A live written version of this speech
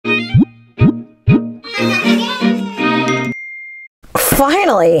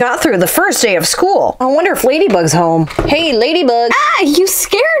Finally got through the first day of school. I wonder if Ladybug's home. Hey, Ladybug. Ah, you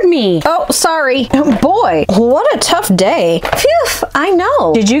scared me. Oh, sorry. Boy, what a tough day. Phew, I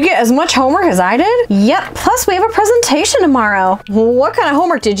know. Did you get as much homework as I did? Yep, plus we have a presentation tomorrow. What kind of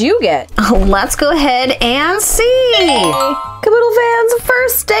homework did you get? Let's go ahead and see. Caboodle fans,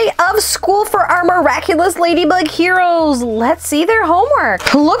 first day of school for our Miraculous Ladybug heroes. Let's see their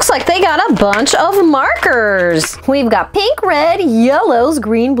homework. Looks like they got a bunch of markers. We've got pink, red, yellows,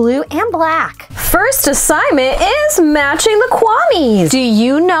 green, blue, and black. First assignment is matching the Kwamis. Do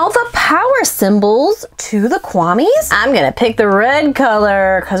you know the power symbols to the Kwamis? I'm gonna pick the red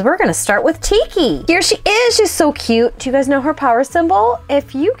color because we're gonna start with Tiki. Here she is, she's so cute. Do you guys know her power symbol?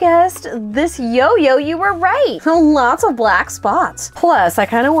 If you guessed this yo-yo, you were right. Lots of black spots. Plus, I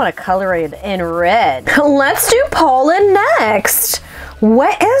kind of want to color it in red. Let's do Pollen next.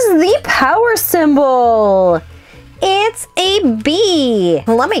 What is the power symbol? It's a bee.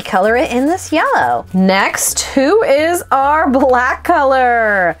 Let me color it in this yellow. Next, who is our black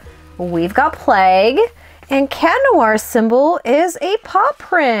color? We've got Plague, and Cat Noir's symbol is a paw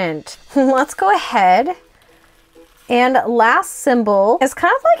print. Let's go ahead. And last symbol is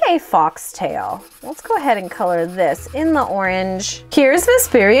kind of like a foxtail. Let's go ahead and color this in the orange. Here's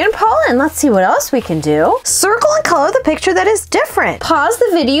Vesperian pollen. Let's see what else we can do. Circle and color the picture that is different. Pause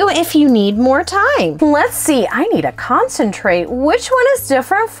the video if you need more time. Let's see, I need to concentrate. Which one is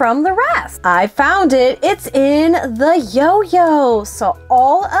different from the rest? I found it. It's in the yo-yo. So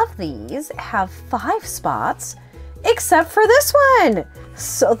all of these have 5 spots except for this one.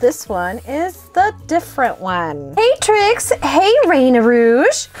 So this one is the different one. Hey Trix, hey Rena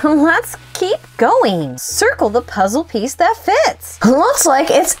Rouge. Let's keep going. Circle the puzzle piece that fits. Looks like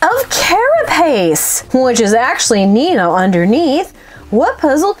it's of Carapace, which is actually Nino underneath. What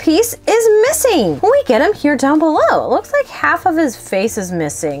puzzle piece is missing? We get him here down below. It looks like half of his face is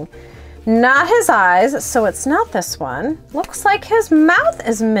missing. Not his eyes, so it's not this one. Looks like his mouth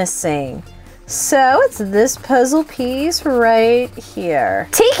is missing. So it's this puzzle piece right here.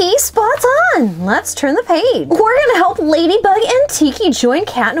 Tiki, spots on. Let's turn the page. We're gonna help Ladybug and Tiki join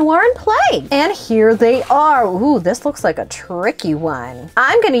Cat Noir and play. And here they are. Ooh, this looks like a tricky one.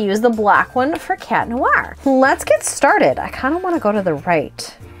 I'm gonna use the black one for Cat Noir. Let's get started. I kind of want to go to the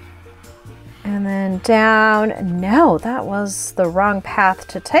right. And then down. No, that was the wrong path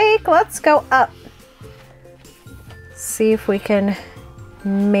to take. Let's go up. See if we can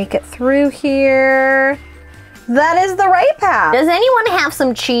make it through here. That is the right path. Does anyone have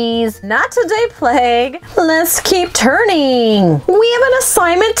some cheese? Not today, Plague. Let's keep turning. We have an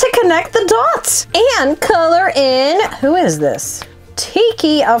assignment to connect the dots and color in, who is this?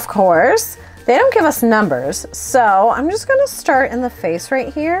 Tiki, of course. They don't give us numbers, so I'm just gonna start in the face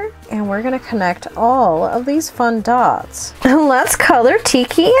right here, and we're gonna connect all of these fun dots. Let's color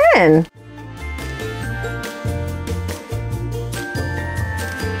Tiki in.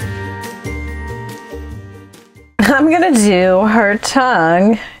 I'm gonna do her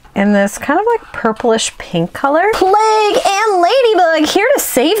tongue in this kind of like purplish pink color. Plague and Ladybug here to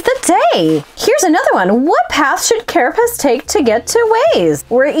save the day. Here's another one. What path should Carapace take to get to Ways?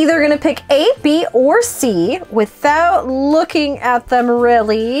 We're either gonna pick A, B, or C without looking at them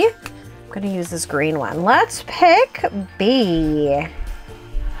really. I'm gonna use this green one. Let's pick B.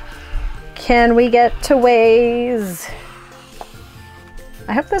 Can we get to Ways?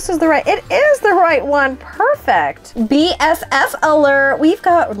 I hope this is the right, it is the right one, perfect. BFF alert, we've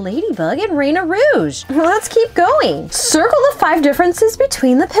got Ladybug and Rena Rouge. Let's keep going. Circle the 5 differences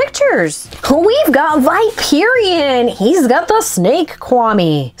between the pictures. We've got Viperian, he's got the snake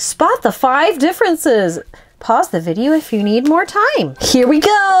Kwami. Spot the 5 differences. Pause the video if you need more time. Here we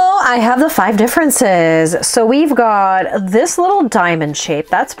go, I have the 5 differences. So we've got this little diamond shape,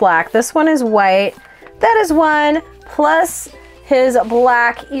 that's black. This one is white, that is one, plus his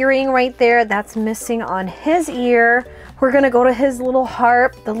black earring right there, that's missing on his ear. We're gonna go to his little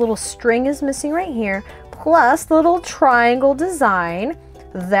harp. The little string is missing right here, plus the little triangle design.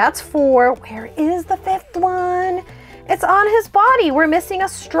 That's 4. Where is the 5th one? It's on his body. We're missing a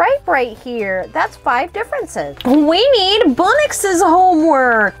stripe right here. That's 5 differences. We need Bunnix's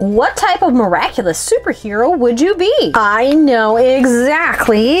homework. What type of miraculous superhero would you be? I know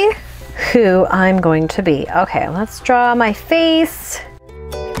exactly who I'm going to be. Okay, let's draw my face.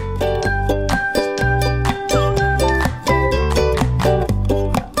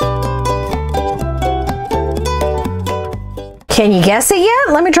 Can you guess it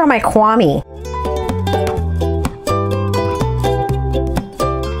yet? Let me draw my Kwami.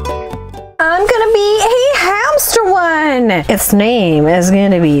 I'm gonna be a hamster one. Its name is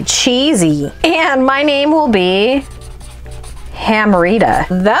gonna be Cheesy. And my name will be Hammerita.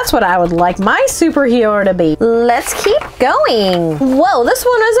 That's what I would like my superhero to be. Let's keep going. Whoa, this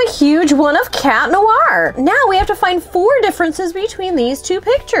one is a huge one of Cat Noir. Now we have to find 4 differences between these 2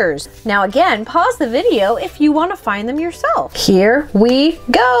 pictures. Now again, pause the video if you want to find them yourself. Here we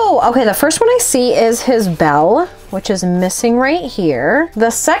go. Okay, the first one I see is his bell, which is missing right here. The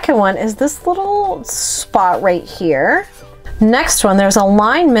second one is this little spot right here. Next one, there's a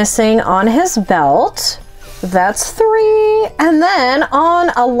line missing on his belt. That's 3. And then on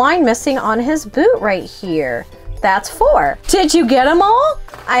a line missing on his boot right here. That's 4. Did you get them all?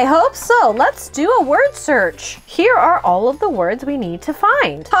 I hope so. Let's do a word search. Here are all of the words we need to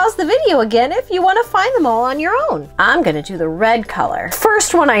find. Pause the video again if you want to find them all on your own. I'm gonna do the red color.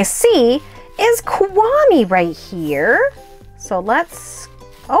 First one I see is Kwami right here. So let's,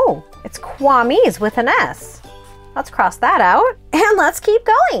 oh, it's Kwamis with an S. Let's cross that out and let's keep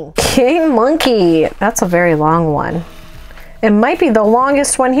going. King Monkey. That's a very long one. It might be the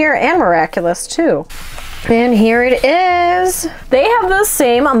longest one here, and Miraculous too. And here it is. They have the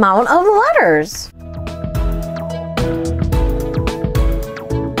same amount of letters.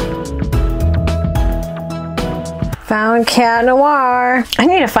 Found Cat Noir. I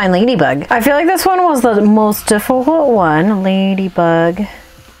need to find Ladybug. I feel like this one was the most difficult one. Ladybug.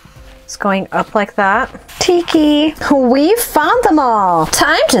 It's going up like that. Tiki. We found them all.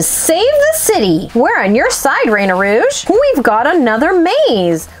 Time to save the city. We're on your side, Rena Rouge. We've got another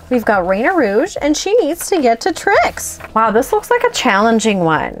maze. We've got Rena Rouge and she needs to get to Tricks. Wow, this looks like a challenging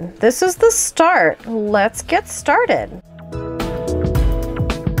one. This is the start. Let's get started.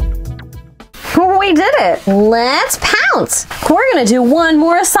 We did it. Let's pounce. We're gonna do one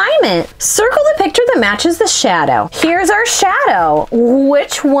more assignment. Circle the picture that matches the shadow. Here's our shadow.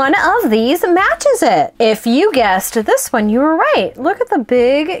 Which one of these matches it? If you guessed this one, you were right. Look at the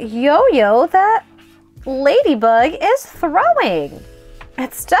big yo-yo that Ladybug is throwing.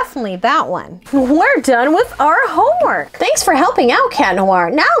 It's definitely that one. We're done with our homework. Thanks for helping out, Cat Noir.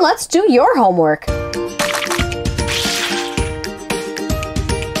 Now let's do your homework.